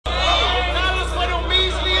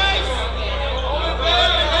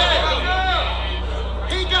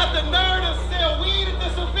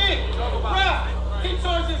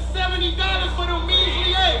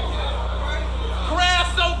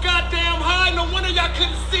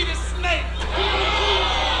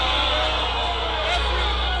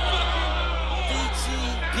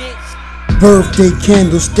Birthday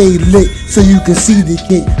candle stay lit so you can see the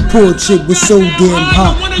cake. Poor chick was so damn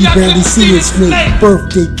hot, you barely see a snake.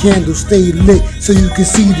 Birthday candle stay lit so you can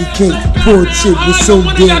see the cake. Poor chick was so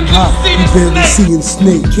damn hot, you barely see a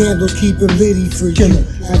snake. Candle keep him litty for you.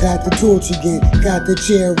 I got the torch again, got the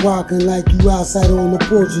chair rocking like you outside on the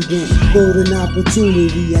porch again. Golden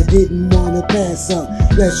opportunity, I didn't wanna pass up.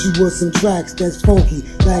 Bless you with some tracks that's funky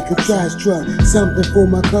like a trash truck. Something for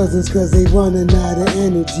my cousins cause they running out of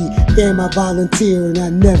energy. Fam, I volunteer and I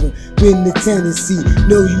never been to Tennessee.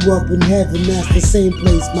 Know you up in heaven, that's the same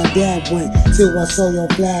place my dad went. Till I saw your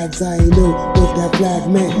flags, I ain't know what that flag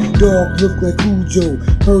meant. Dog look like Cujo,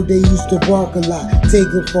 heard they used to bark a lot. Take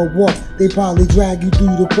them for a walk, they probably drag you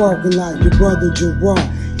through the parking lot. Your brother Gerard,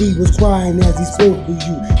 he was crying as he spoke to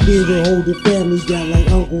you. Here to hold the family down like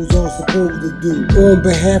uncles are supposed to do. On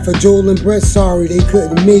behalf of Joel and Brett, sorry they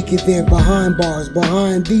couldn't make it there behind bars.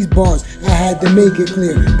 Behind these bars, I had to make it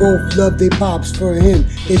clear. Both love they pops for him,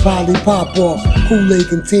 they probably pop off. Kool-Aid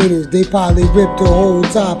containers, they probably ripped the whole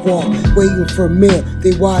top off. Waiting for mail,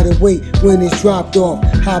 they wide awake when it's dropped off.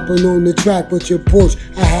 Hopping on the track with your Porsche,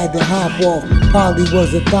 I had to hop off. Probably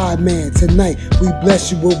was a thigh man. Tonight we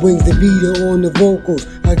bless you with wings. The beater on the vocals,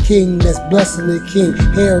 a king that's blessing the king.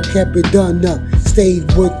 Hair kept it done up, stayed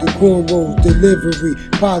with the cornrows. Delivery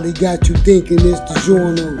probably got you thinking it's the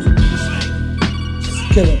journos.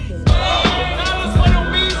 Killer.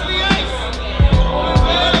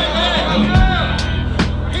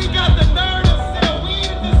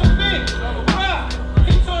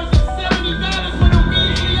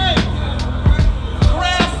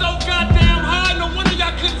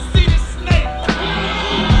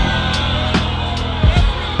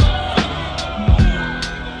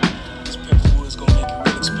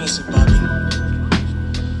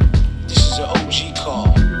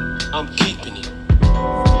 I'm keeping it.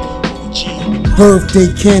 Birthday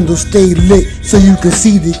candle stay lit so you can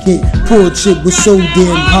see the cake. Poor chick was so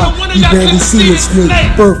damn hot, you barely see a snake.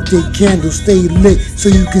 Birthday candle stay lit so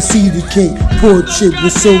you can see the cake. Poor chick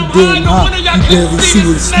was so damn hot, you barely see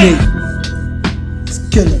a snake. It's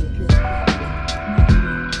killer.